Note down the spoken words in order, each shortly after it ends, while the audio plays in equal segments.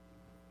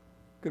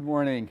Good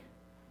morning.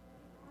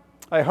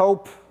 I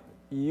hope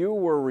you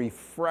were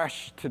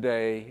refreshed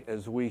today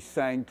as we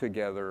sang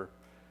together,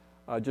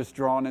 just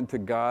drawn into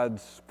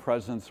God's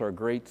presence, our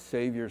great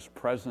Savior's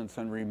presence,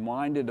 and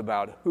reminded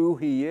about who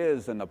He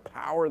is and the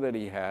power that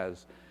He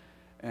has.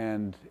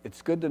 And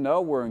it's good to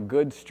know we're in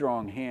good,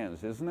 strong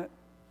hands, isn't it?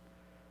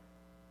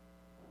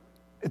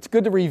 It's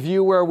good to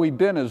review where we've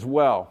been as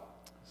well.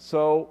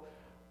 So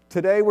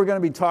today we're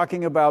going to be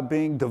talking about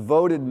being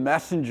devoted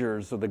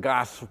messengers of the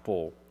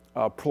gospel.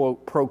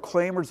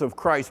 Proclaimers of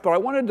Christ. But I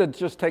wanted to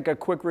just take a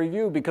quick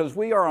review because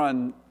we are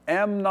on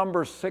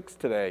number 6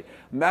 today,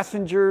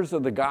 Messengers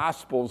of the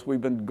Gospels. We've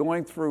been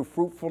going through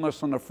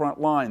fruitfulness on the front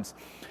lines.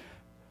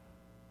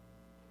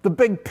 The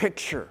big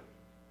picture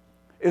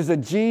is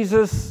that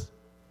Jesus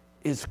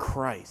is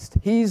Christ.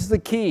 He's the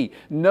key.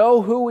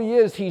 Know who He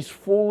is. He's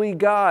fully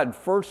God.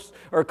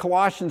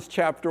 Colossians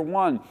chapter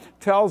 1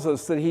 tells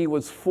us that He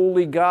was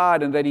fully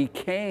God and that He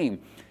came.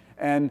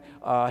 And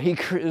He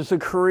is the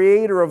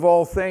creator of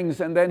all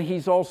things. And then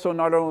He's also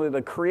not only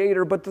the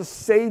creator, but the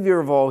Savior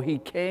of all. He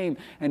came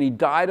and He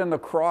died on the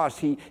cross.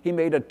 He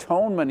made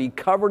atonement. He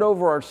covered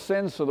over our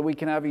sins so that we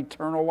can have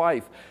eternal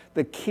life.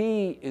 The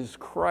key is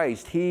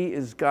Christ. He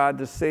is God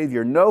the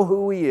Savior. Know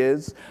who He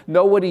is.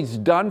 Know what He's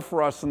done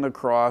for us on the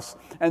cross.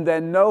 And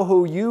then know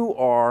who you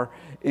are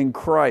in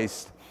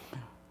Christ.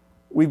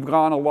 We've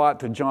gone a lot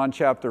to John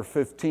chapter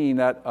 15,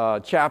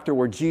 that chapter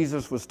where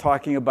Jesus was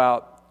talking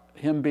about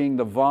Him being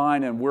the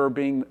vine and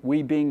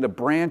we being the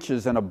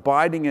branches and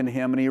abiding in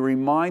Him. And He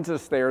reminds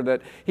us there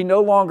that He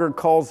no longer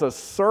calls us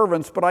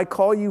servants, but I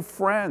call you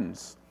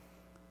friends.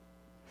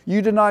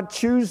 You did not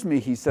choose me,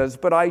 He says,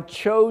 but I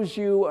chose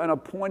you and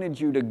appointed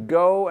you to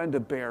go and to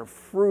bear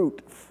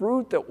fruit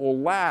that will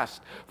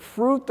last,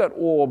 fruit that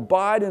will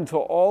abide until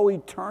all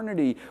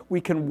eternity.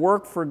 We can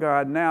work for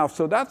God now.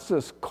 So that's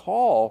this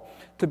call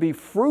to be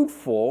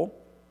fruitful,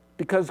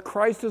 because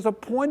Christ has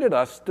appointed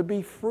us to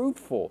be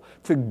fruitful,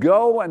 to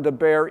go and to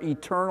bear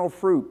eternal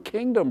fruit,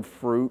 kingdom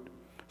fruit,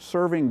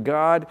 serving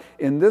God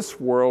in this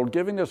world,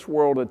 giving this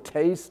world a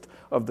taste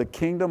of the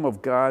kingdom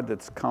of God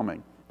that's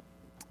coming.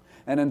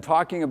 And in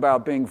talking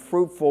about being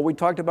fruitful, we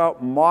talked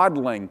about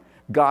modeling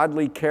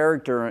godly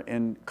character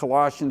in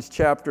Colossians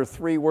chapter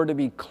 3. We're to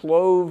be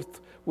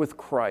clothed with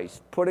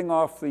Christ, putting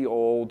off the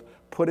old,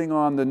 putting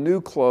on the new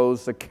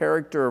clothes, the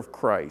character of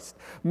Christ,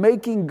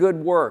 making good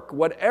work,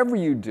 whatever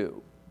you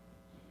do.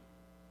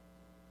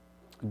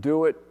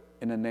 Do it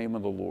in the name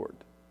of the Lord.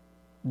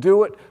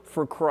 Do it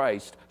for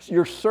Christ.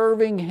 You're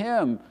serving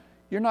Him.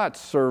 You're not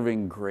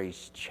serving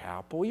Grace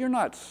Chapel. You're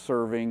not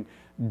serving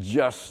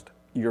just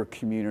your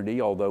community,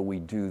 although we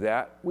do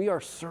that. We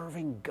are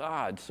serving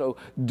God. So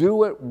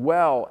do it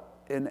well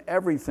in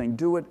everything.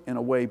 Do it in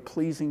a way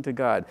pleasing to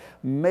God.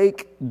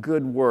 Make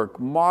good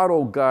work.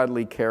 Model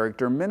godly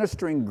character.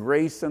 Ministering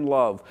grace and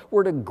love.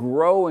 We're to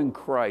grow in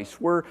Christ.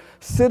 We're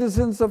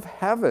citizens of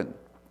heaven.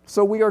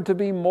 So we are to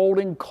be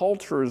molding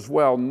culture as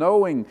well,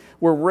 knowing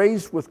we're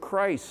raised with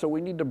Christ, so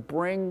we need to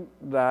bring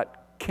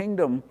that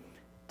kingdom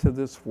to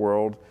this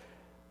world.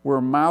 We're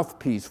a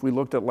mouthpiece, we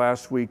looked at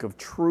last week, of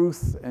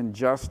truth and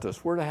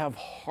justice. We're to have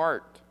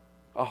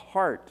a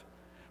heart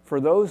for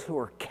those who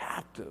are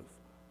captive,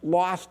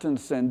 lost in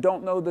sin,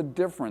 don't know the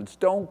difference,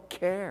 don't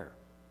care.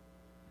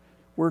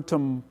 We're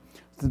to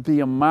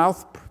be a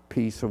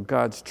mouthpiece of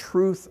God's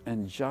truth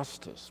and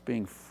justice,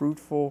 being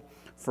fruitful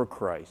for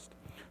Christ.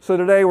 So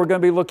today we're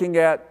going to be looking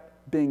at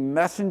being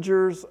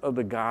messengers of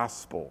the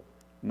gospel,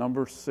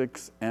 number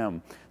 6M,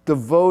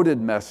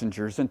 devoted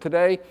messengers. And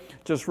today,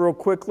 just real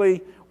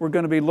quickly, we're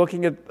going to be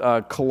looking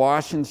at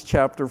Colossians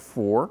chapter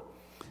 4.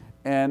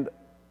 And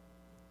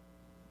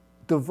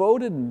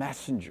devoted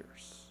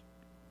messengers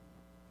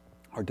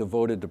are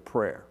devoted to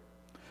prayer.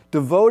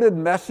 Devoted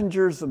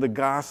messengers of the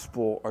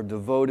gospel are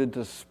devoted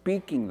to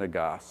speaking the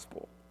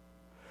gospel.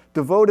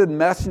 Devoted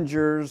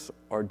messengers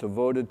are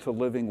devoted to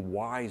living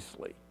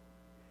wisely.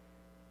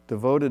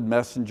 Devoted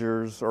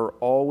messengers are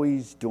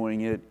always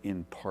doing it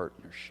in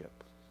partnership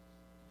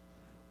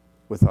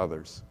with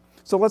others.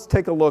 So let's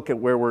take a look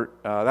at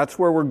that's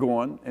where we're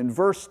going. In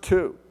verse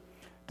 2,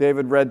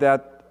 David read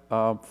that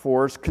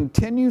for us.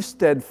 Continue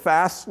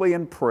steadfastly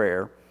in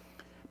prayer,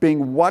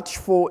 being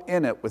watchful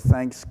in it with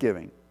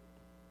thanksgiving.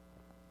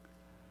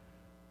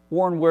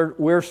 Warren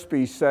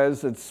Wiersbe says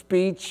that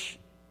speech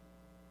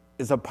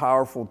is a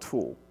powerful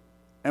tool.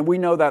 And we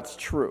know that's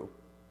true.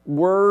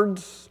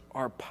 Words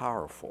are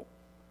powerful.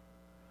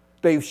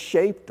 They've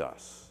shaped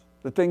us.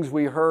 The things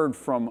we heard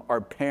from our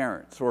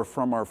parents or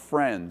from our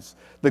friends,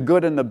 the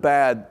good and the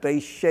bad, they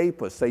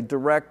shape us, they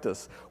direct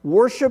us.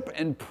 Worship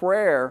and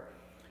prayer,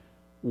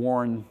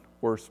 Warren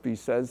Wiersbe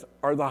says,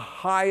 are the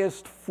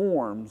highest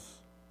forms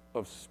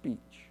of speech.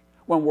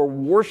 When we're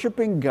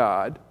worshiping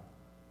God,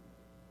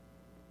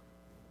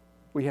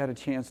 we had a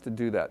chance to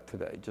do that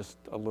today, just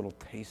a little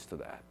taste of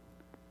that.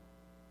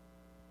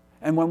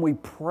 And when we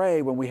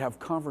pray, when we have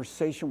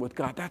conversation with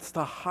God, that's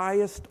the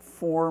highest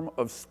form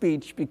of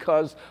speech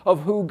because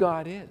of who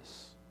God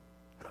is.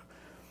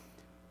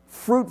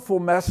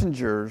 Fruitful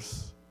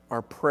messengers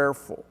are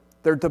prayerful.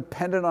 They're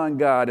dependent on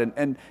God.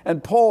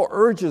 And Paul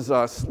urges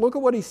us, look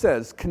at what he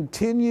says,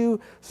 continue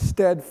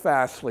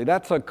steadfastly.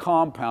 That's a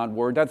compound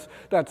word.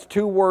 That's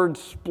two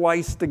words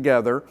spliced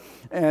together.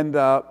 And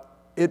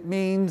it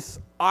means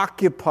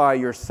occupy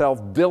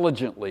yourself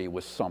diligently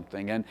with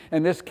something. And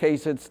in this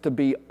case, it's to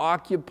be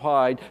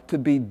occupied, to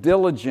be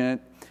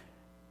diligent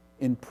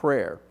in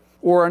prayer.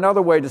 Or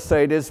another way to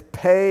say it is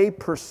pay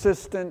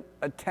persistent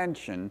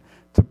attention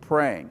to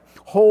praying.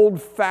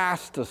 Hold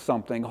fast to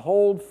something.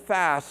 Hold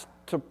fast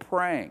to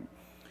praying.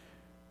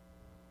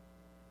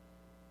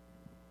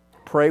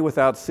 Pray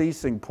without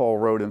ceasing, Paul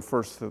wrote in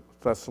 1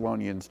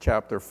 Thessalonians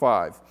chapter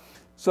 5.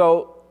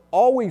 So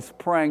always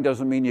praying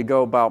doesn't mean you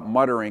go about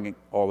muttering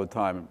all the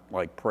time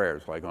like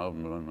prayers, like,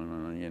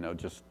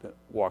 just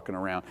walking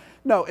around.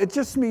 No, it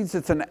just means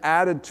it's an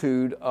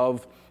attitude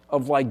of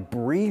like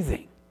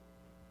breathing.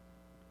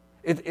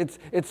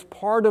 It's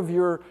part of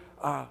your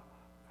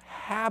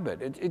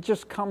habit. It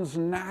just comes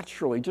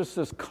naturally, just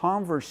this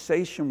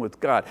conversation with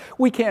God.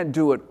 We can't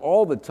do it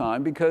all the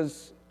time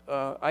because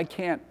I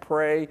can't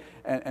pray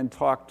and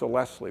talk to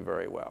Leslie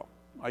very well.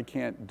 I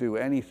can't do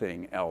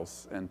anything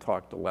else and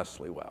talk to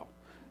Leslie well.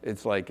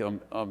 It's like,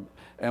 and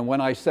when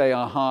I say,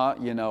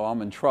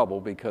 I'm in trouble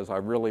because I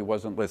really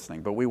wasn't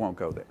listening, but we won't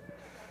go there.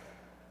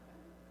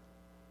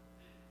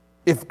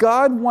 If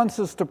God wants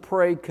us to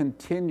pray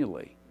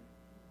continually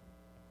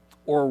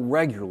or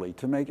regularly,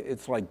 to make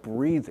it's like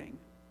breathing,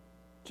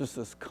 just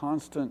this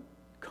constant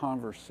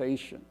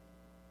conversation,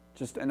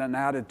 just in an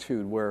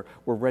attitude where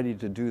we're ready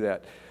to do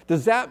that.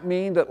 Does that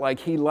mean that like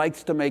he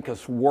likes to make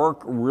us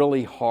work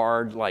really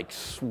hard, like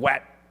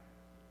sweat?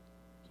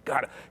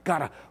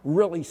 Gotta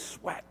really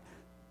sweat.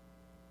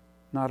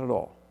 Not at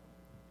all.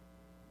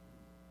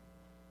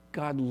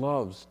 God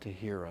loves to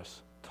hear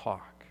us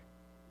talk.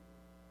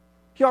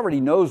 He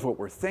already knows what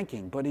we're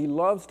thinking, but he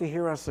loves to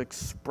hear us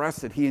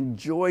express it. He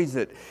enjoys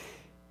it.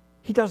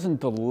 He doesn't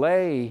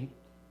delay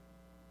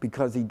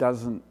because he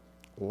doesn't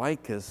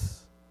like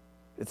us.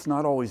 It's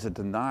not always a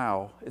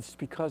denial. It's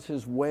because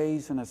his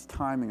ways and his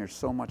timing are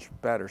so much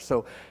better.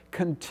 So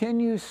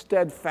continue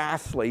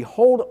steadfastly.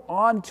 Hold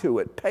on to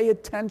it. Pay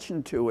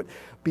attention to it.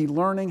 Be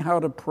learning how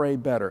to pray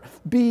better.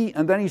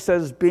 And then he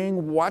says,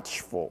 being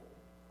watchful.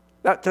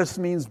 That just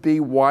means be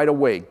wide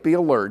awake, be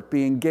alert,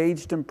 be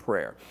engaged in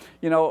prayer.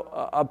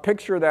 A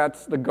picture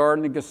that's the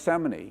Garden of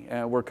Gethsemane.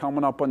 And we're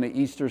coming up on the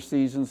Easter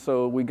season,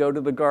 so we go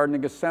to the Garden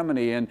of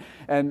Gethsemane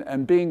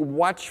and being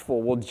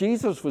watchful. Well,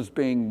 Jesus was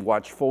being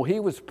watchful. He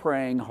was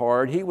praying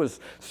hard. He was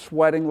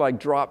sweating like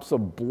drops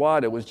of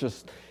blood.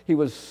 He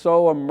was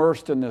so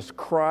immersed in this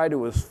cry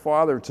to his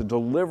Father to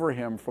deliver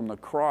him from the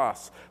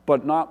cross.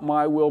 But not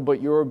my will, but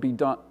your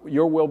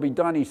will be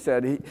done, he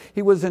said.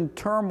 He was in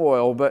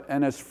turmoil,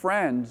 and his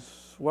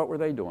friends, what were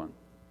they doing?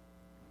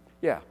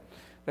 Yeah,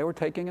 they were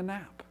taking a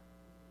nap.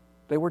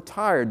 They were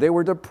tired. They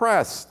were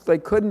depressed.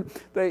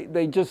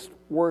 They just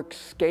were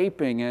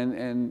escaping.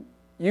 And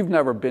you've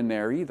never been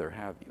there either,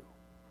 have you?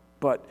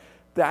 But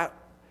that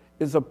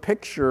is a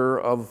picture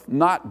of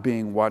not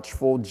being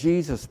watchful,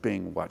 Jesus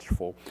being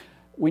watchful.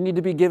 We need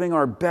to be giving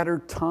our better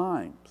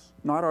times,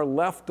 not our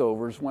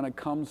leftovers when it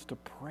comes to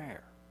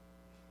prayer.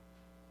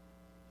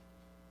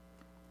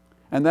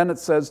 And then it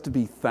says to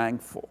be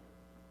thankful.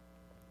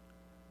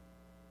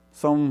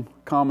 Some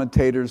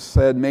commentators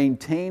said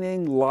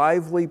maintaining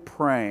lively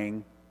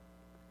praying,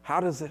 how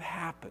does it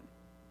happen?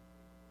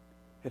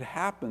 It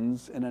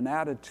happens in an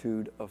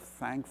attitude of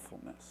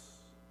thankfulness.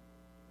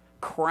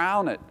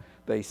 Crown it,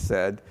 they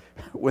said,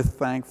 with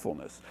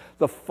thankfulness.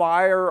 The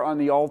fire on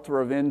the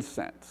altar of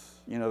incense.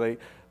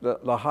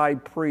 The high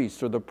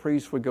priest or the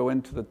priest would go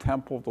into the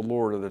temple of the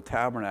Lord or the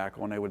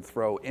tabernacle, and they would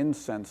throw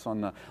incense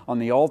on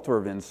the altar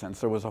of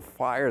incense. There was a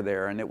fire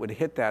there, and it would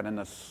hit that, and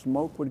the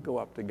smoke would go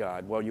up to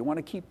God. Well, you want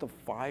to keep the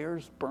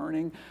fires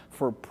burning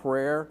for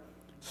prayer?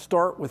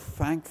 Start with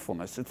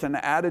thankfulness. It's an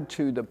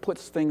attitude that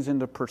puts things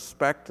into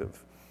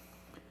perspective.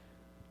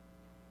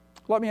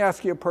 Let me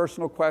ask you a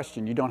personal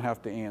question. You don't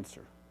have to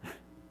answer.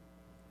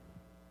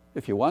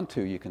 If you want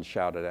to, you can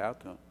shout it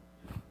out.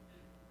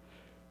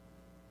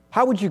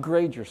 How would you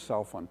grade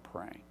yourself on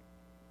praying?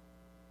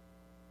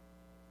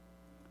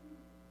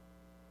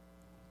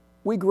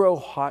 We grow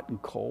hot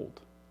and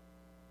cold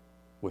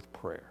with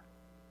prayer.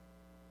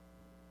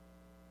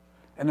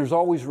 And there's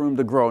always room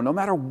to grow. No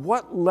matter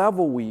what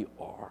level we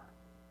are,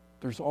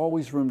 there's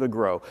always room to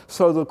grow.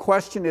 So the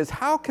question is,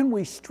 how can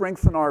we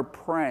strengthen our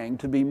praying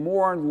to be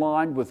more in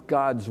line with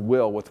God's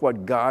will, with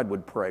what God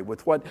would pray,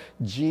 with what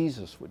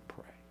Jesus would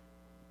pray?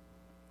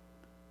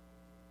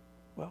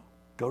 Well,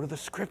 go to the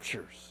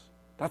Scriptures.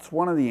 That's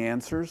one of the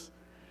answers.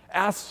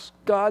 Ask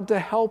God to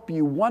help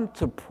you want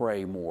to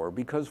pray more,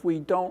 because we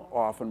don't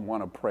often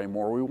want to pray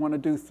more. We want to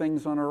do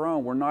things on our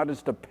own. We're not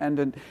as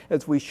dependent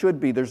as we should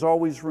be. There's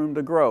always room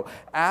to grow.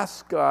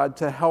 Ask God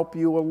to help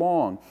you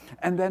along.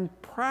 And then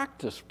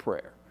practice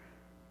prayer.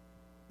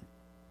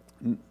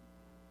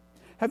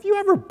 Have you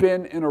ever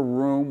been in a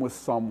room with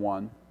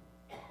someone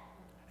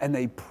and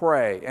they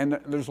pray, and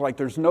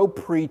there's no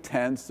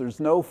pretense, there's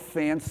no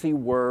fancy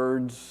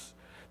words,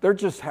 They're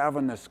just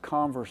having this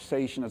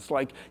conversation. It's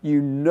like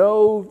you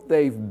know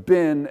they've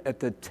been at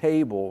the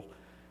table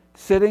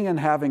sitting and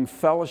having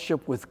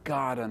fellowship with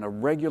God on a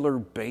regular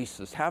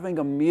basis, having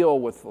a meal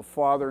with the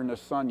Father and the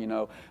Son. You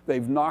know,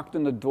 they've knocked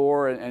on the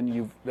door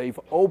and they've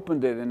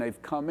opened it and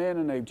they've come in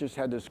and they've just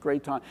had this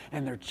great time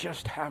and they're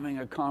just having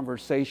a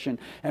conversation.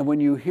 And when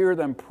you hear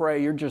them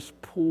pray, you're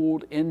just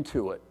pulled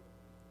into it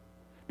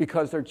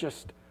because they're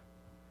just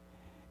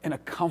in a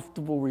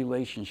comfortable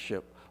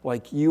relationship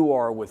like you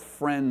are with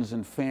friends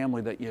and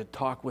family that you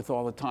talk with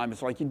all the time.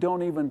 It's like you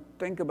don't even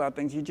think about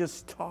things, you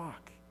just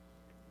talk.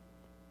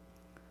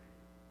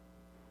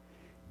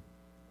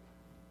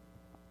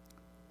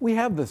 We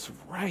have this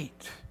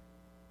right.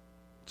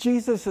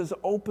 Jesus has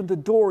opened the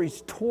door.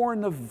 He's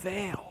torn the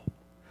veil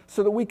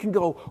so that we can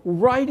go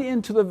right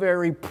into the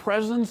very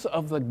presence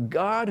of the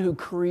God who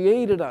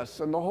created us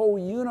and the whole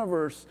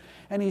universe.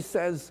 And he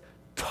says,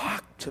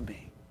 talk to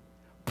me.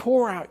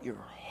 Pour out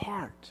your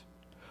heart.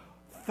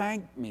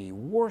 Thank me.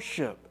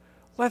 Worship.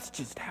 Let's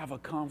just have a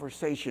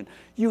conversation.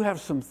 You have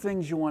some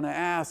things you want to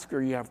ask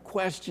or you have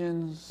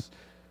questions.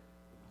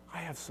 I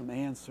have some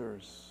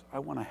answers. I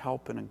want to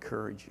help and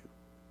encourage you.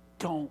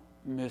 Don't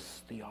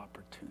miss the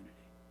opportunity.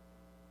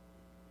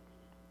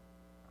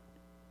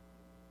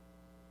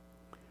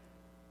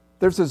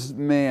 There's this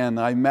man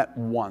I met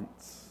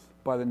once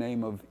by the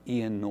name of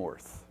Ian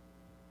North.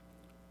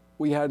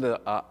 We had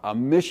a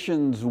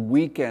missions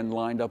weekend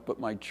lined up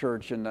at my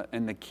church, and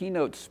the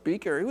keynote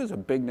speaker, he was a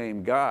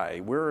big-name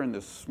guy. We're in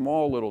this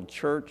small little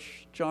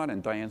church. John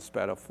and Diane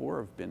Spatafor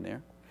have been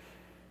there.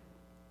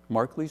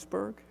 Mark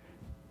Leesburg,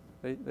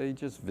 they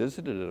just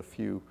visited it a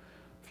few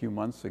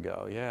months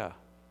ago, yeah.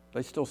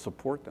 They still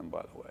support them,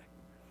 by the way.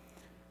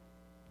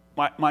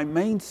 My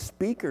main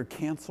speaker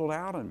canceled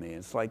out on me.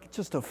 It's like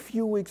just a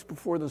few weeks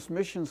before this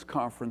missions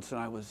conference, and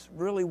I was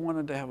really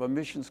wanted to have a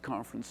missions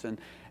conference, and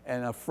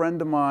a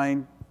friend of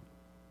mine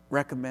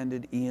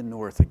recommended Ian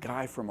North, a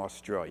guy from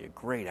Australia,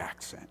 great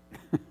accent.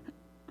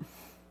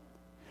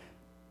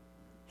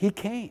 He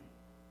came.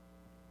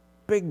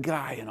 Big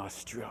guy in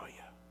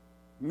Australia,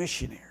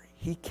 missionary.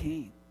 He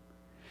came.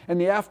 In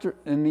the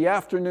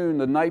afternoon,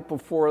 the night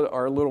before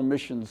our little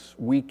missions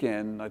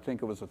weekend, I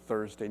think it was a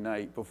Thursday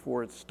night,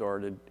 before it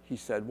started, he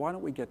said, why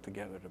don't we get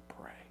together to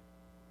pray?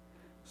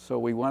 So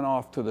we went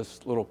off to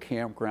this little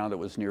campground that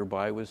was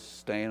nearby. He was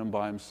staying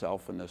by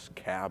himself in this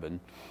cabin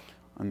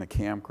on the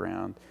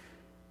campground.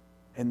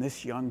 And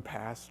this young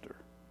pastor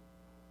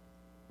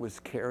was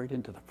carried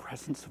into the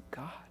presence of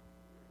God.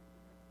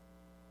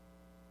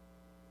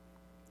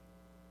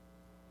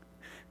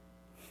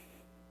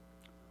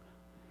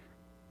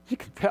 You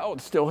can tell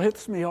it still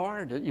hits me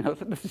hard. You know,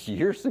 this is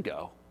years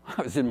ago.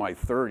 I was in my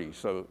 30s,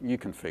 so you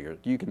can figure it.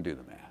 You can do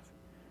the math.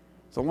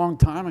 It's a long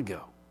time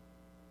ago.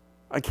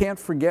 I can't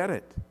forget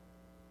it.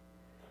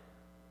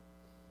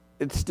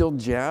 It still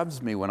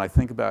jabs me when I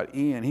think about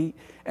Ian.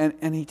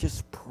 He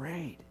just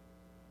prayed.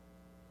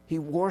 He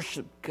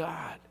worshiped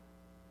God.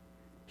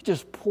 He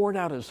just poured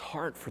out his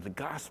heart for the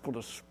gospel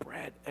to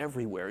spread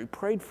everywhere. He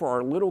prayed for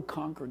our little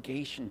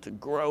congregation to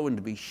grow and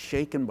to be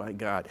shaken by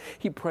God.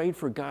 He prayed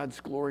for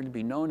God's glory to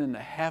be known in the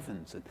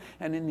heavens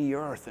and in the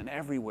earth and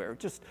everywhere.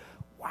 Just,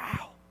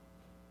 wow.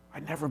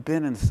 I'd never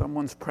been in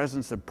someone's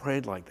presence that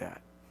prayed like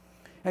that.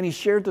 And he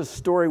shared this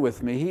story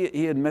with me.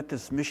 He had met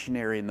this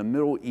missionary in the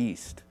Middle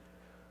East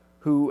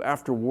who,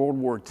 after World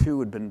War II,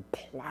 had been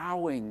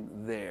plowing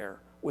there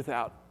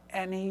without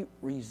any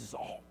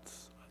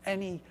results,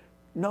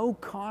 no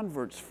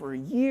converts for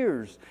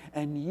years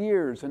and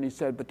years. And he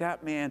said, but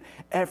that man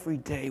every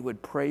day would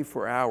pray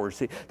for hours.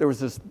 See, there was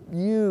this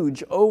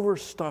huge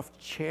overstuffed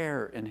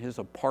chair in his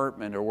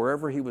apartment or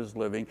wherever he was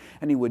living,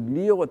 and he would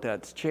kneel at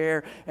that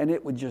chair, and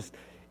it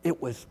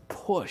was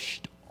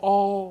pushed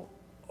all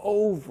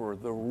over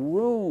the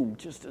room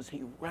just as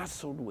he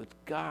wrestled with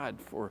God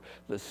for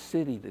the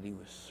city that he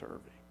was serving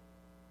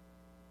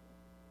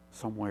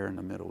somewhere in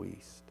the Middle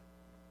East.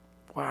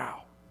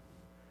 Wow.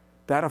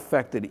 That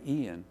affected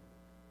Ian.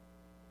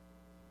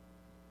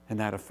 And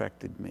that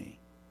affected me.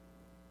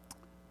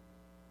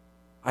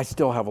 I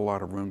still have a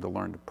lot of room to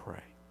learn to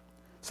pray.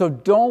 So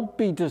don't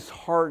be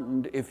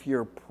disheartened if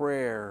your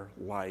prayer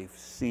life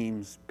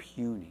seems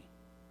puny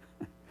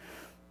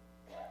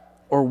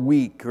or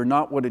weak or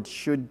not what it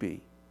should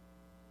be.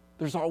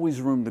 There's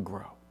always room to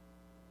grow.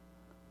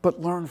 But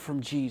learn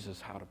from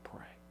Jesus how to pray.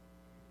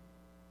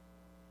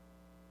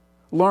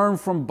 Learn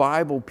from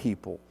Bible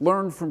people.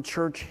 Learn from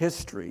church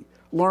history.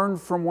 Learn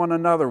from one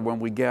another when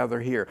we gather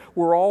here.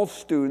 We're all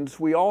students.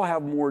 We all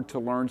have more to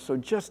learn. So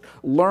just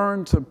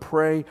learn to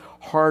pray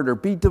harder.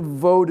 Be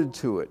devoted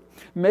to it.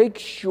 Make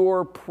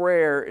sure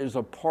prayer is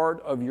a part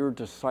of your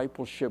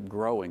discipleship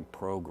growing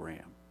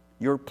program.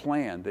 Your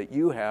plan that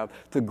you have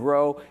to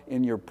grow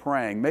in your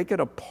praying. Make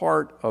it a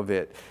part of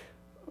it.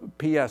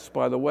 P.S.,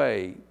 by the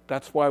way,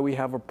 That's why we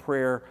have a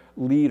prayer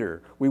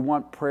leader. We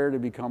want prayer to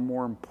become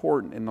more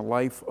important in the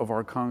life of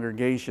our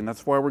congregation.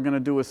 That's why we're going to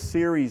do a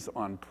series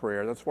on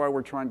prayer. That's why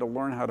we're trying to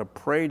learn how to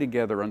pray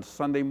together on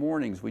Sunday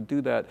mornings. We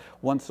do that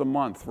once a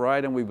month,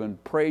 right? And we've been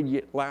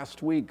prayed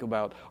last week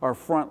about our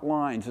front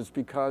lines. It's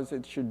because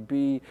it should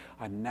be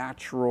a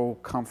natural,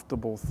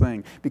 comfortable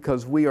thing.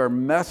 Because we are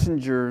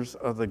messengers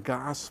of the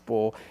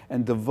gospel,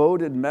 and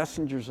devoted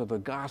messengers of the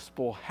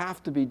gospel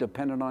have to be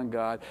dependent on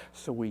God.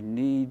 So we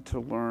need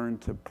to learn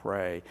to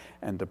pray,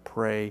 and to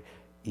pray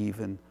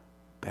even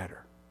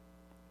better.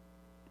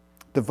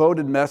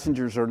 Devoted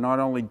messengers are not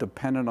only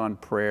dependent on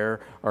prayer,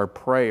 or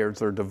prayers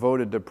are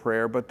devoted to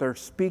prayer, but they're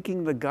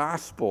speaking the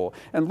gospel.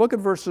 And look at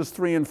verses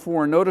 3 and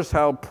 4. Notice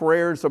how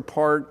prayer is a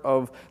part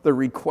of the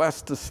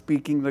request to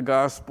speaking the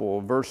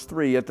gospel. Verse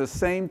 3, at the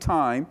same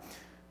time,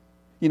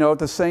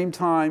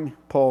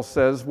 Paul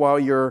says, while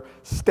you're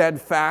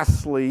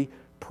steadfastly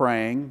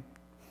praying,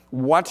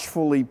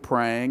 watchfully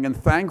praying, and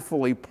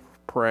thankfully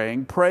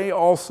praying, pray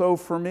also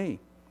for me.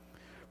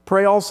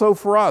 Pray also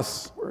for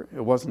us,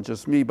 it wasn't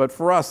just me, but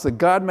for us, that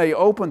God may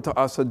open to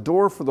us a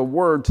door for the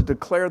word to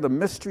declare the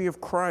mystery of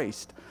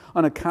Christ,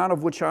 on account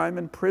of which I am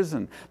in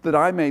prison, that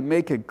I may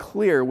make it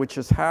clear which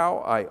is how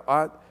I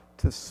ought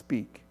to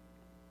speak.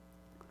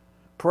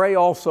 Pray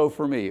also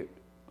for me.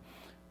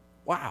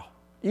 Wow.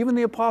 Even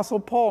the Apostle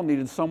Paul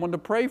needed someone to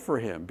pray for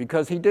him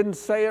because he didn't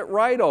say it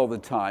right all the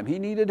time. He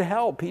needed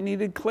help. He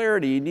needed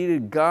clarity. He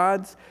needed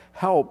God's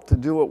help to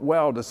do it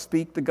well, to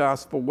speak the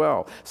gospel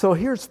well. So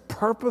here's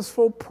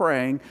purposeful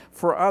praying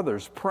for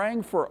others,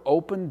 praying for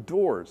open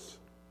doors.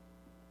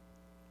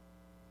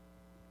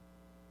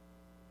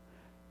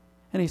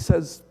 And he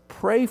says,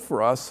 pray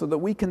for us so that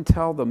we can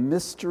tell the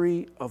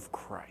mystery of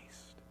Christ.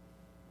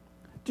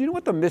 Do you know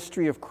what the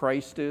mystery of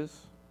Christ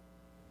is?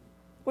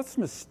 What's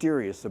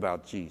mysterious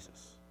about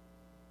Jesus?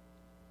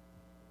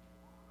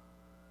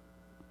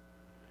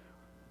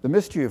 The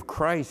mystery of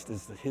Christ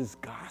is his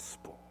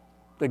gospel.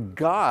 That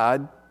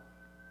God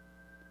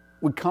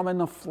would come in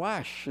the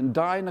flesh and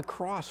die on the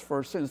cross for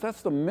our sins.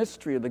 That's the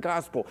mystery of the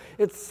gospel.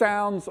 It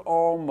sounds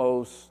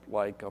almost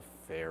like a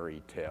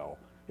fairy tale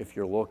if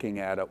you're looking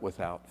at it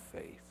without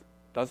faith,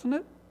 doesn't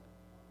it?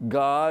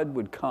 God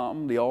would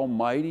come, the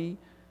Almighty,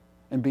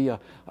 and be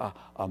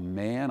a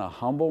man, a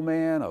humble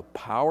man, a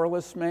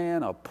powerless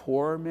man, a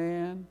poor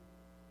man,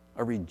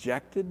 a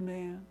rejected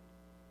man.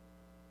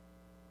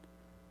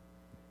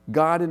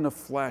 God in the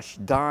flesh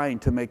dying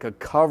to make a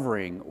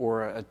covering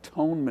or an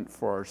atonement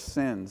for our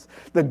sins.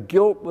 The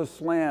guiltless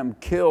lamb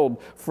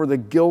killed for the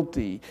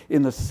guilty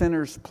in the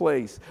sinner's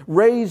place.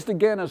 Raised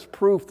again as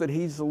proof that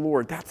he's the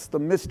Lord. That's the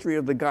mystery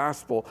of the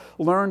gospel.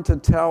 Learn to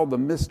tell the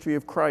mystery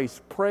of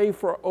Christ. Pray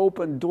for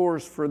open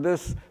doors for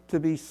this to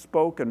be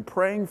spoken.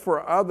 Praying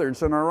for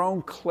others and our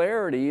own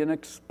clarity in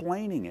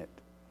explaining it.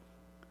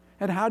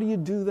 And how do you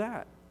do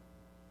that?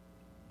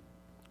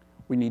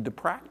 We need to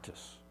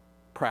practice.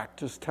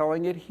 Practice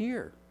telling it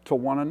here to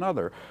one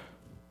another.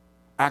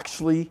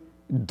 Actually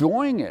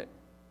doing it.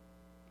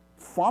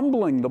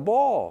 Fumbling the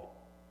ball.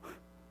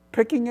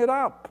 Picking it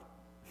up.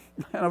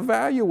 And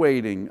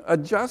evaluating.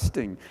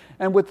 Adjusting.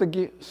 And with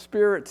the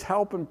Spirit's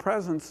help and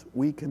presence,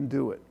 we can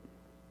do it.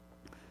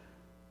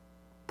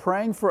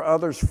 Praying for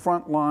others'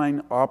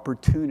 frontline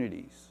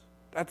opportunities.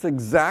 That's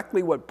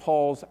exactly what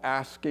Paul's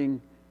asking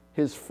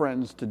his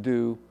friends to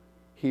do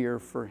here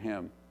for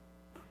him.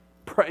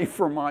 Pray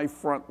for my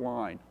front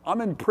line.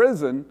 I'm in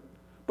prison,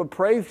 but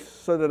pray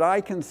so that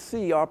I can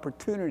see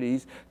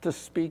opportunities to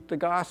speak the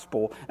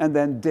gospel and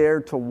then dare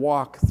to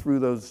walk through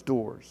those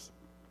doors.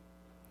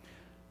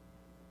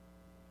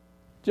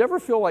 Do you ever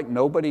feel like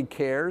nobody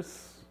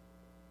cares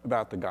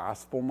about the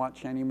gospel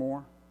much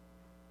anymore?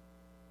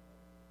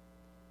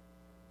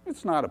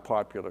 It's not a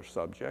popular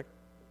subject.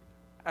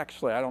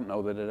 Actually, I don't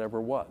know that it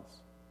ever was.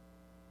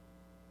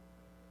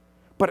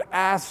 But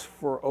ask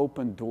for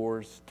open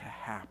doors to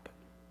happen.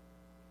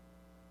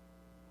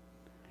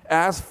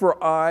 Ask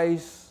for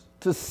eyes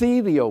to see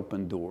the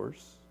open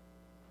doors,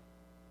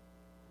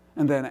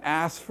 and then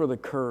ask for the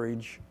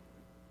courage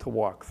to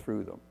walk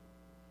through them.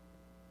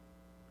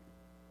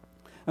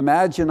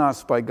 Imagine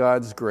us, by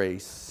God's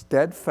grace,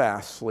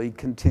 steadfastly,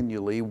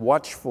 continually,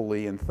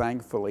 watchfully, and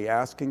thankfully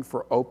asking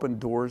for open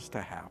doors to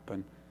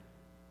happen,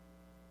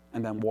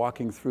 and then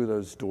walking through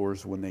those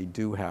doors when they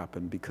do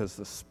happen because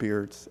the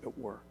Spirit's at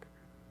work.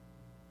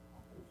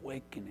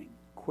 Awakening.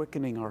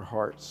 Quickening our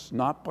hearts,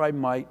 not by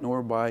might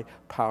nor by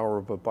power,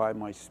 but by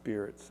my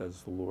Spirit,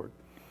 says the Lord.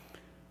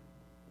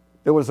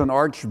 There was an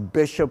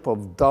Archbishop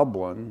of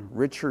Dublin,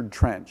 Richard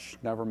Trench,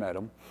 never met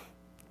him.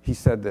 He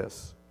said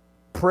this,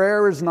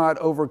 prayer is not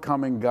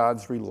overcoming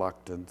God's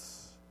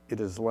reluctance,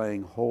 it is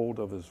laying hold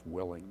of his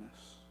willingness.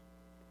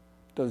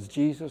 Does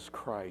Jesus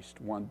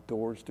Christ want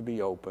doors to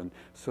be open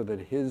so that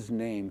his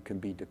name can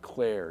be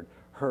declared,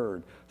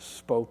 heard,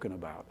 spoken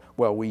about?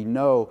 Well, we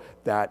know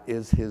that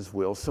is his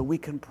will, so we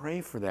can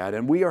pray for that.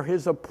 And we are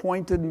his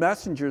appointed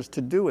messengers to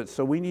do it.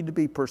 So we need to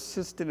be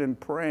persistent in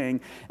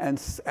praying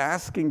and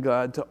asking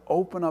God to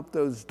open up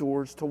those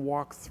doors to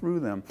walk through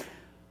them.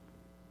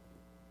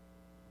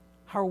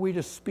 How are we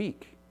to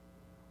speak?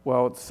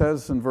 Well, it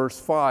says in verse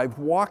 5,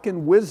 walk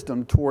in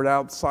wisdom toward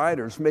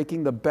outsiders,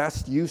 making the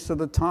best use of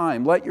the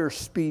time. Let your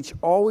speech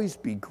always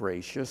be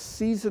gracious,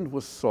 seasoned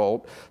with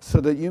salt, so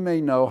that you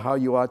may know how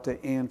you ought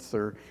to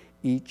answer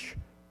each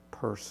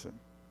person.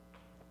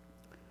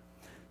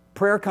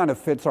 Prayer kind of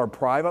fits our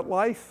private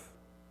life.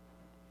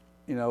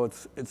 You know,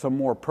 it's a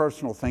more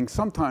personal thing.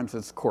 Sometimes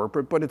it's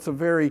corporate, but it's a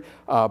very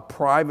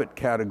private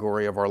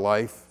category of our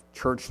life.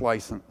 Church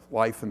life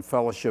and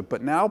fellowship.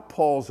 But now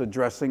Paul's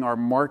addressing our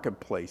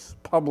marketplace,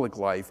 public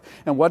life.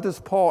 And what does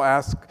Paul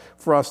ask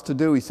for us to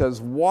do? He says,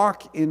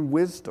 walk in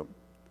wisdom.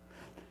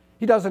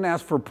 He doesn't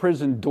ask for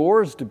prison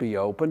doors to be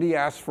opened. He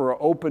asks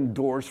for open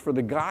doors for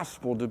the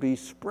gospel to be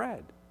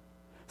spread.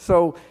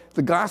 So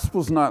the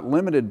gospel's not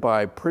limited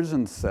by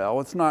prison cell.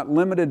 It's not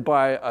limited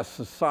by a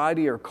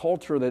society or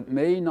culture that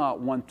may not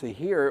want to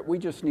hear it. We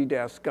just need to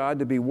ask God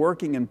to be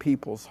working in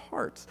people's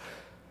hearts.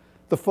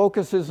 The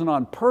focus isn't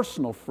on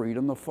personal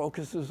freedom, the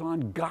focus is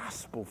on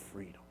gospel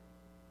freedom.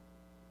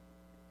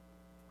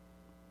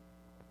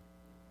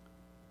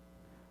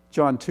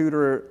 John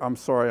Tudor, I'm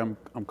sorry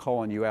I'm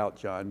calling you out,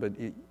 John, but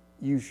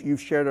you've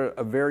shared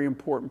a very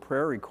important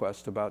prayer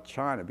request about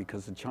China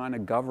because the China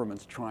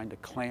government's trying to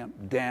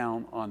clamp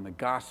down on the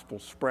gospel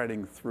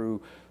spreading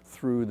through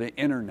the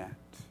internet.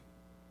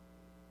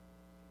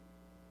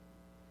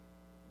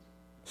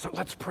 So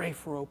let's pray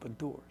for open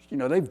doors. You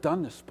know, they've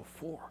done this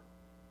before.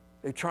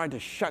 They tried to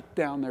shut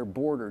down their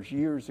borders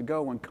years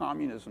ago when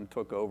communism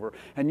took over.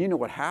 And you know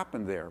what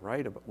happened there,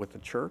 right, with the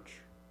church?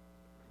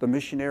 The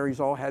missionaries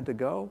all had to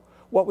go.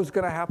 What was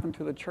going to happen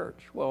to the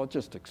church? Well, it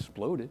just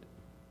exploded.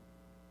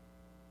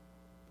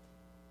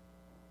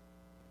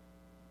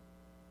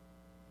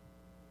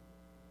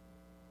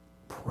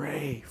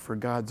 Pray for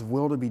God's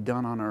will to be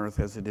done on earth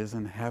as it is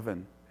in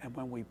heaven. And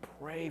when we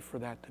pray for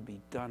that to be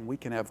done, we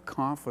can have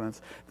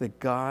confidence that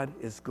God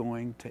is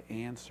going to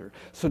answer.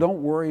 So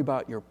don't worry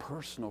about your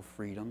personal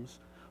freedoms.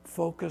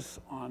 Focus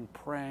on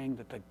praying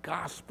that the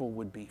gospel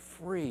would be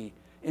free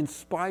in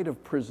spite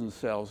of prison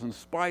cells, in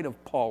spite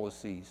of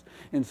policies,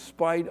 in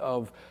spite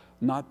of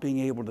not being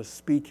able to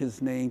speak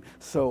his name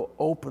so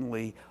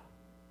openly.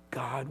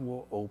 God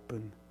will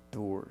open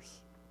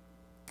doors.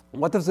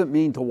 What does it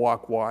mean to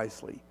walk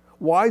wisely?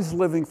 Wise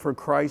living for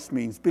Christ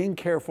means being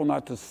careful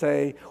not to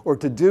say or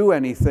to do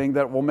anything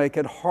that will make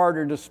it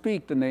harder to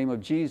speak the name of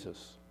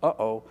Jesus.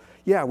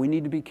 Yeah, we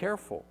need to be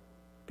careful.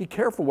 Be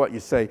careful what you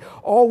say.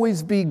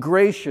 Always be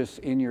gracious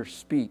in your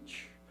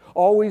speech.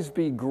 Always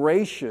be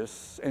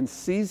gracious and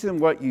season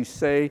what you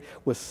say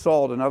with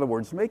salt. In other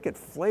words, make it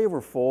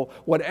flavorful.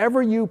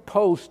 Whatever you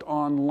post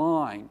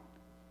online,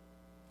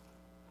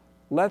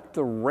 let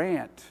the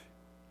rant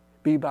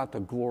be about the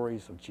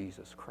glories of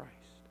Jesus Christ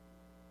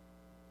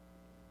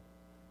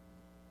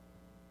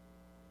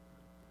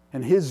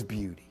and his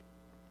beauty.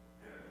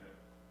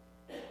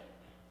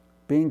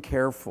 Being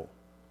careful.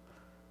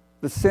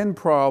 The sin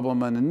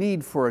problem and the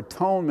need for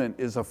atonement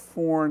is a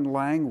foreign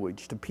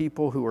language to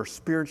people who are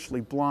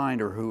spiritually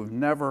blind or who have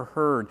never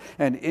heard.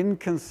 And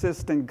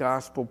inconsistent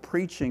gospel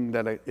preaching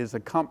that is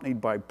accompanied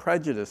by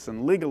prejudice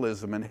and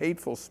legalism and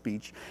hateful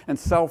speech and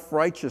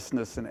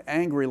self-righteousness and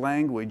angry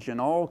language and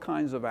all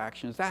kinds of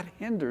actions, that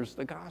hinders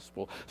the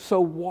gospel.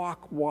 So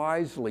walk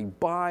wisely.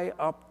 Buy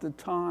up the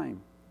time.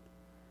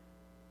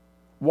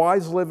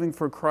 Wise living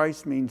for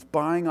Christ means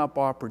buying up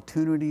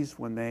opportunities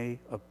when they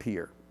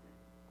appear.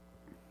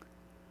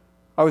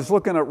 I was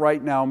looking at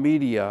Right Now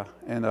Media,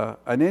 and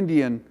an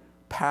Indian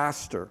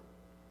pastor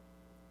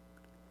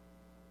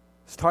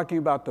is talking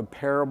about the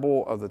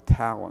parable of the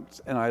talents,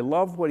 and I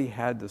love what he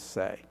had to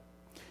say.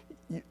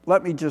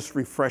 Let me just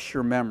refresh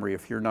your memory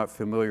if you're not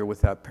familiar with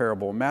that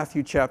parable.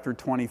 Matthew chapter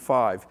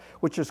 25,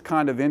 which is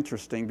kind of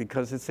interesting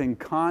because it's in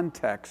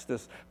context.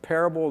 This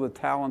parable of the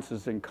talents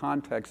is in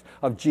context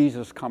of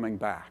Jesus coming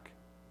back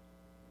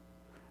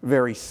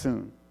very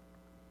soon.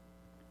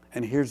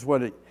 And here's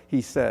what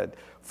he said.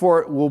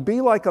 For it will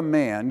be like a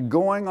man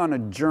going on a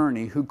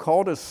journey who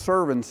called his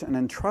servants and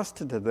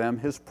entrusted to them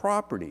his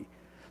property.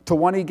 To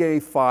one he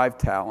gave 5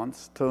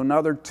 talents, to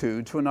another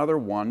 2, to another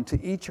 1,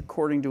 to each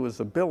according to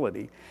his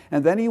ability.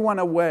 And then he went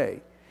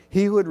away.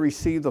 He who had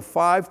received the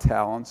 5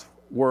 talents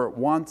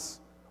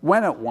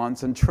went at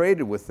once and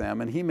traded with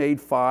them, and he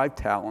made 5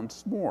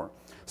 talents more.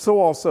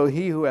 So also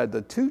he who had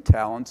the 2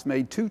 talents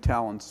made 2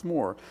 talents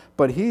more.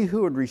 But he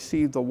who had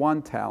received the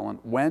 1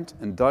 talent went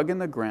and dug in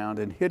the ground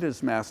and hid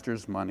his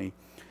master's money.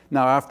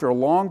 Now after a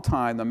long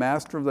time the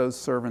master of those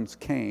servants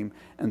came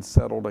and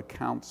settled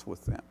accounts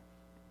with them.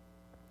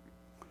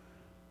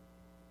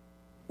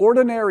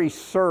 Ordinary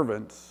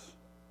servants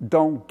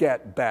don't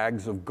get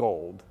bags of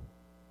gold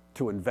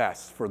to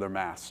invest for their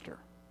master.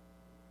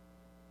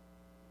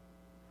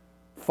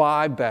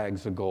 5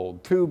 bags of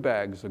gold, 2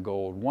 bags of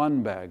gold,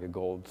 1 bag of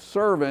gold.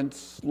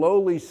 Servants,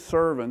 lowly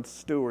servants,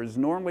 stewards,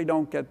 normally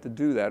don't get to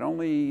do that.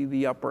 Only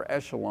the upper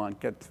echelon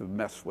get to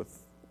mess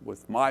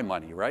with my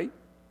money, right?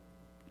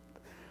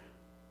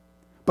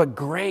 But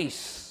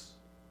grace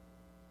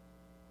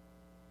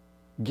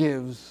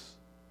gives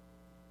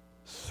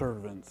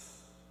servants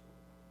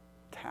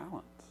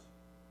talents.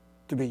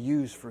 to be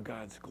used for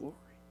God's glory,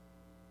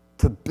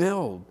 to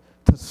build,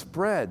 to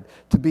spread,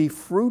 to be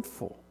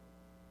fruitful.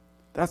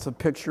 That's a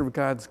picture of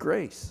God's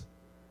grace.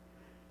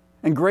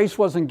 And grace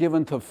wasn't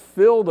given to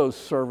fill those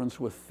servants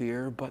with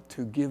fear, but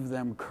to give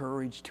them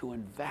courage to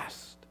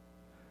invest,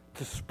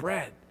 to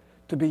spread,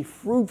 to be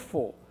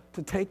fruitful,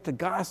 to take the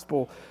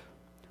gospel,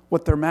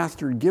 what their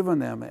master had given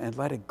them, and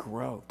let it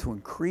grow, to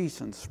increase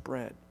and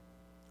spread.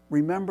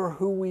 Remember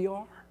who we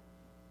are,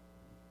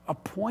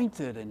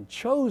 appointed and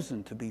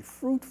chosen to be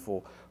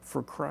fruitful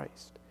for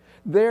Christ.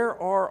 There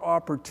are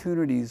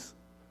opportunities,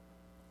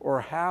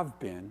 or have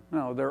been,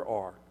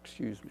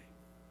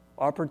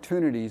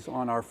 opportunities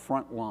on our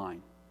front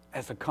line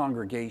as a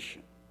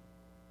congregation.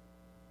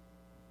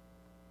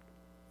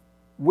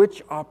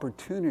 Which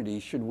opportunity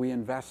should we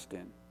invest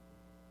in?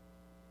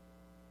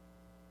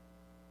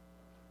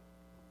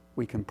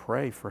 We can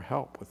pray for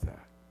help with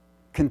that.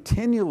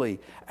 Continually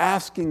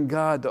asking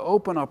God to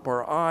open up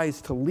our eyes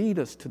to lead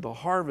us to the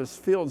harvest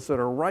fields that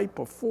are right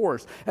before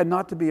us, and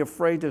not to be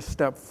afraid to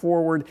step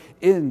forward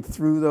in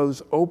through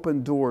those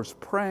open doors,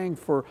 praying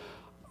for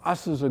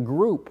us as a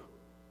group,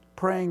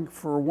 praying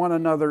for one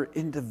another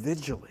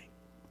individually.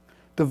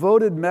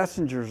 Devoted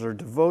messengers are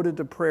devoted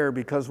to prayer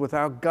because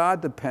without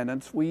God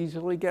dependence, we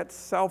easily get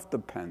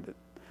self-dependent.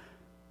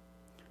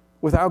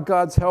 Without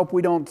God's help,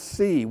 we don't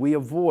see, we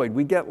avoid,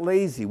 we get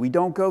lazy, we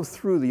don't go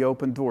through the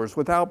open doors.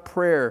 Without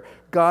prayer,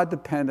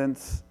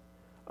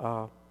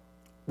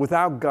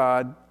 without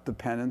God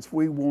dependence,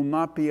 we will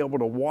not be able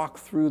to walk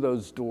through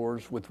those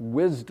doors with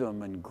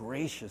wisdom and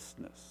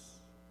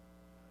graciousness.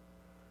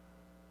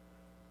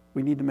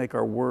 We need to make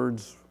our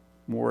words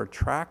more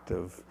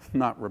attractive,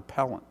 not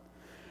repellent.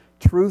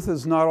 Truth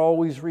is not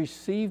always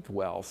received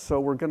well, so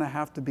we're going to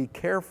have to be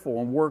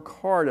careful and work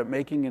hard at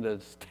making it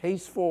as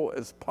tasteful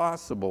as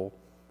possible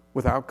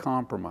without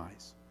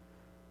compromise.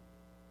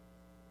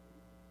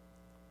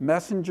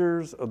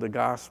 Messengers of the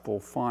gospel,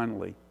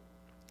 finally,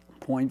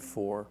 point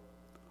 4,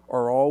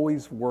 are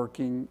always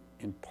working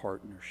in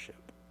partnership.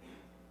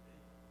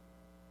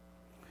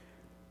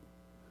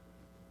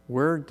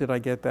 Where did I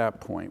get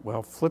that point?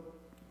 Well,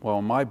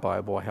 in my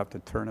Bible, I have to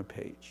turn a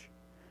page.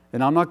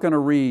 And I'm not going to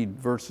read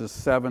verses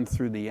 7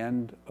 through the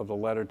end of the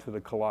letter to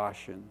the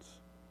Colossians.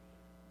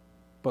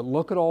 But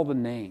look at all the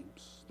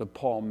names that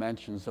Paul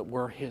mentions that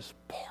were his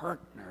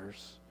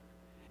partners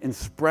in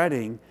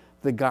spreading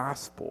the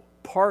gospel.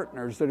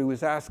 Partners that he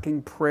was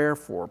asking prayer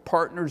for.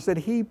 Partners that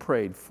he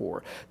prayed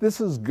for.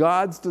 This is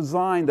God's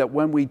design that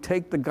when we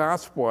take the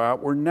gospel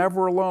out, we're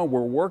never alone.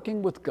 We're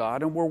working with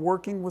God and we're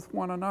working with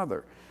one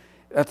another.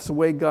 That's the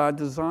way God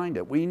designed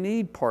it. We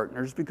need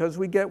partners because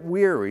we get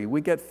weary.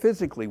 We get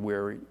physically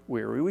weary.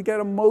 We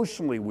get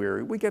emotionally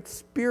weary. We get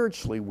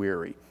spiritually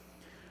weary.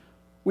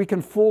 We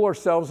can fool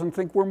ourselves and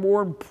think we're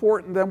more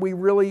important than we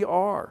really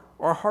are.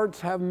 Our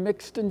hearts have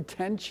mixed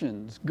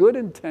intentions, good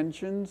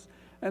intentions,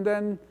 and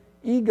then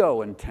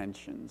ego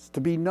intentions, to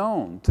be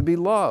known, to be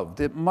loved.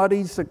 It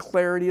muddies the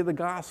clarity of the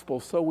gospel,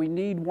 so we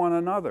need one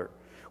another.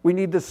 We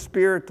need the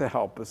Spirit to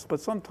help us, but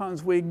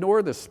sometimes we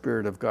ignore the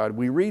Spirit of God.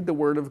 We read the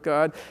Word of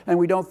God, and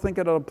we don't think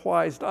it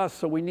applies to us,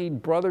 so we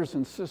need brothers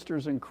and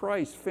sisters in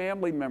Christ,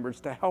 family members,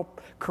 to help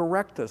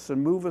correct us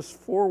and move us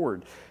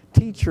forward.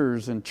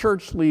 Teachers and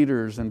church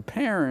leaders and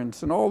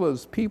parents and all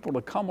those people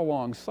to come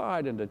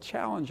alongside and to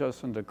challenge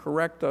us and to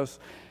correct us,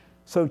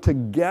 so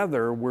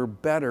together we're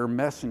better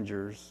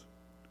messengers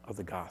of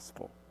the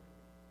gospel.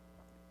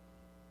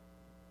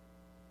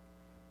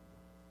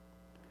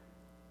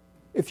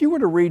 If you were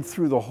to read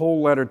through the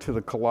whole letter to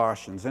the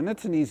Colossians, and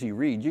it's an easy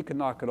read, you can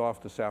knock it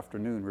off this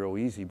afternoon real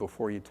easy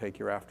before you take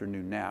your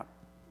afternoon nap.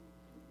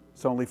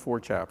 It's only 4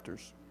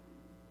 chapters.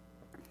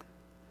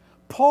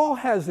 Paul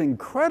has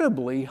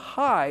incredibly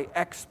high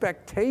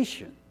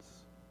expectations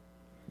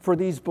for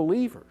these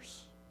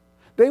believers.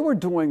 They were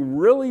doing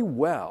really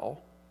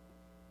well,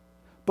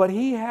 but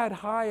he had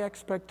high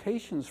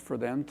expectations for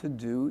them to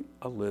do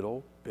a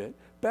little bit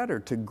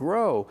better, to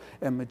grow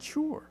and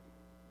mature.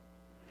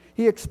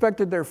 He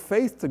expected their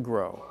faith to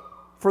grow,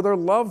 for their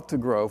love to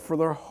grow, for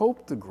their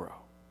hope to grow.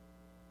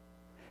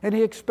 And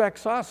he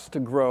expects us to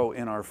grow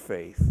in our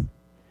faith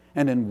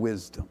and in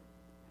wisdom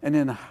and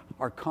in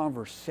our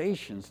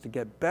conversations, to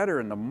get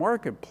better in the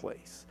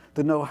marketplace,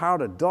 to know how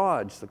to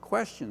dodge the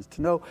questions,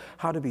 to know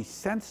how to be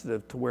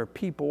sensitive to where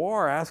people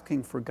are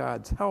asking for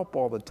God's help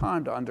all the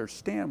time, to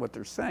understand what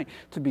they're saying,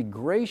 to be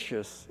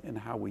gracious in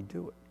how we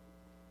do it.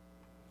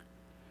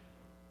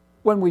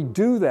 When we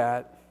do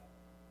that,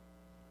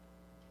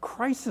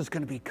 Christ is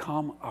going to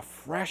become a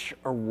fresh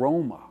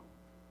aroma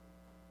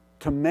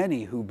to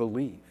many who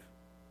believe.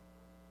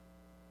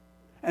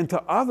 And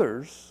to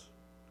others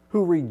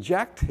who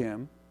reject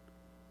him,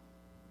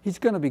 he's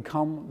going to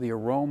become the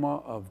aroma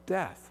of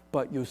death.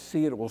 But you'll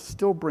see it will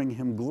still bring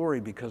him glory,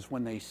 because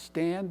when they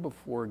stand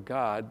before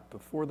God,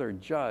 before their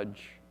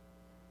judge,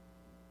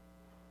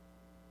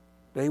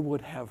 they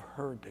would have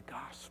heard the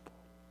gospel.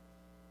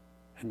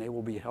 And they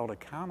will be held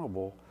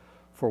accountable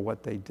for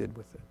what they did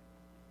with it.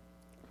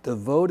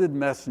 Devoted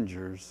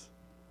messengers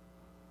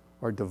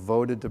are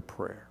devoted to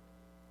prayer.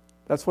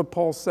 That's what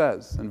Paul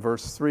says in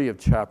verse 3 of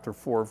chapter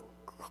 4 of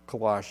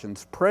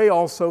Colossians. Pray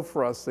also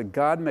for us that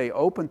God may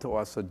open to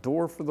us a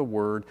door for the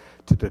word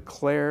to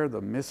declare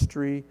the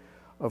mystery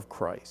of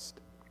Christ.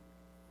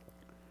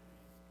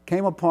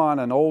 Came upon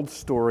an old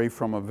story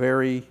from a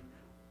very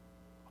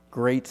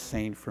great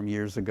saint from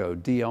years ago,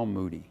 D.L.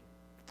 Moody.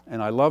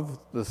 And I love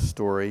this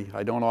story.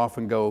 I don't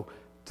often go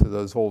to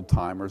those old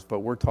timers,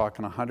 but we're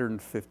talking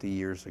 150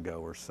 years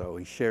ago or so.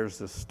 He shares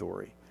this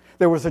story.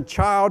 There was a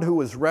child who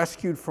was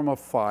rescued from a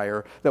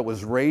fire that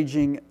was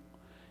raging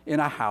in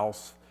a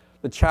house.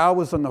 The child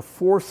was on the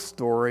 4th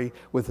story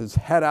with his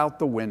head out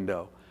the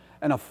window.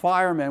 And a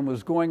fireman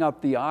was going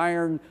up the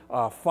iron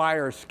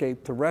fire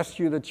escape to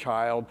rescue the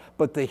child,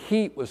 but the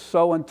heat was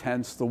so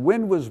intense, the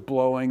wind was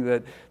blowing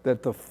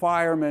that the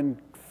fireman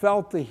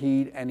felt the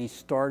heat and he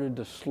started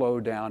to slow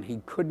down.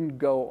 He couldn't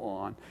go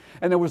on.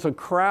 And there was a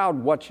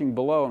crowd watching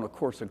below, and of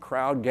course a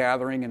crowd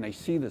gathering, and they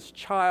see this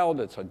child,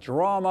 it's a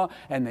drama,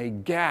 and they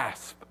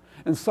gasp.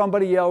 And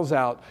somebody yells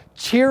out,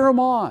 "Cheer him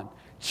on,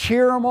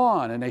 cheer him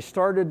on." And they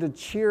started to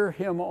cheer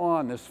him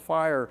on, this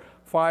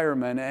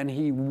fireman, and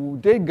he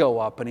did go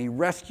up and he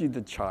rescued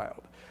the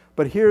child.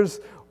 But here's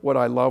what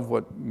I love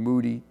what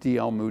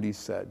D.L. Moody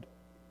said.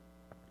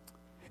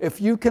 If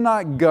you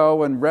cannot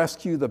go and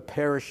rescue the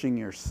perishing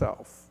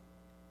yourself,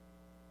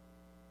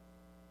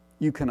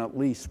 you can at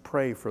least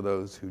pray for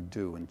those who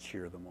do and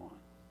cheer them on.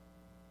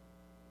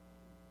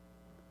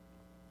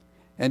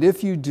 And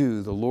if you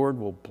do, the Lord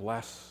will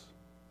bless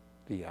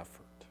the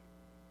effort.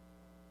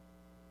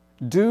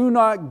 Do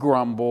not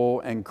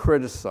grumble and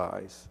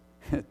criticize.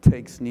 It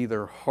takes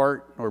neither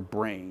heart nor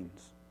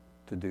brains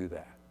to do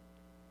that.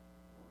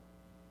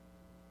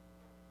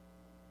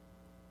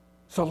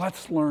 So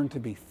let's learn to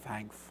be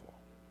thankful.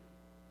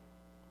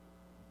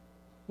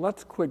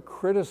 Let's quit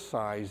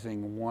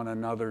criticizing one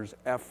another's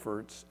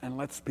efforts and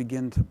let's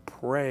begin to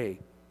pray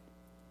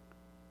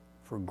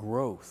for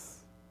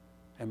growth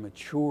and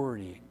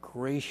maturity and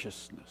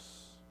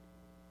graciousness.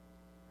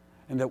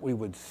 And that we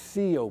would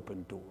see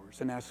open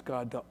doors and ask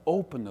God to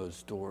open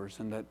those doors,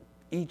 and that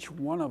each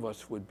one of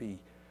us would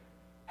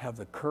have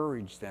the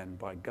courage then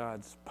by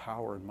God's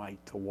power and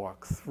might to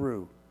walk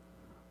through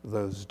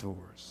those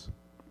doors.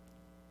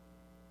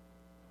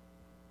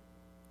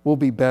 We'll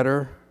be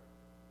better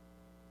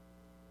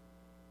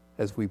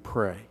as we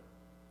pray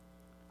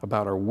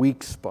about our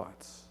weak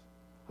spots,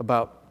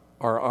 about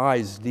our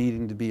eyes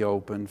needing to be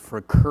opened, for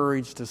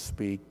courage to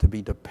speak, to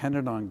be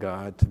dependent on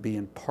God, to be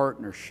in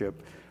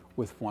partnership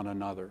with one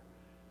another.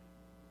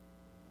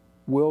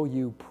 Will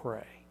you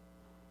pray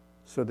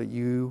so that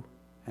you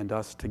and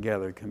us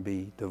together can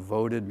be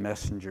devoted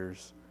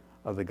messengers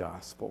of the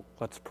gospel?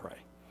 Let's pray.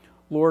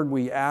 Lord,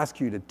 we ask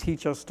you to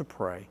teach us to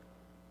pray.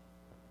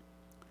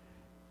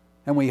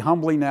 And we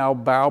humbly now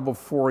bow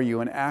before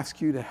you and ask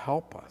you to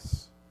help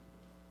us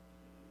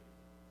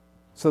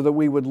so that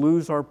we would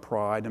lose our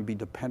pride and be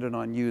dependent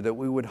on you, that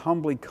we would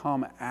humbly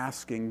come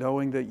asking,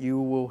 knowing that you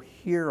will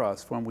hear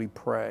us when we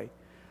pray.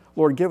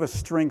 Lord, give us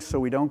strength so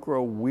we don't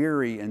grow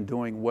weary in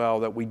doing well,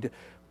 that we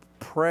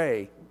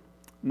pray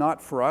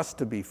not for us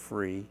to be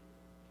free,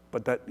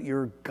 but that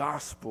your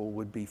gospel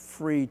would be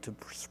free to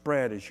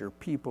spread as your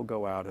people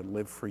go out and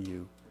live for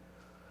you.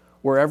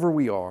 Wherever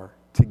we are,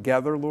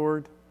 together,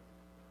 Lord,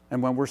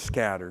 and when we're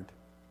scattered,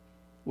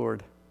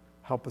 Lord,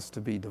 help us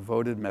to be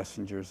devoted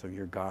messengers of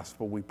your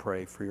gospel. We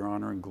pray for your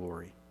honor and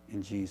glory.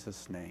 In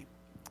Jesus' name,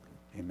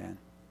 amen.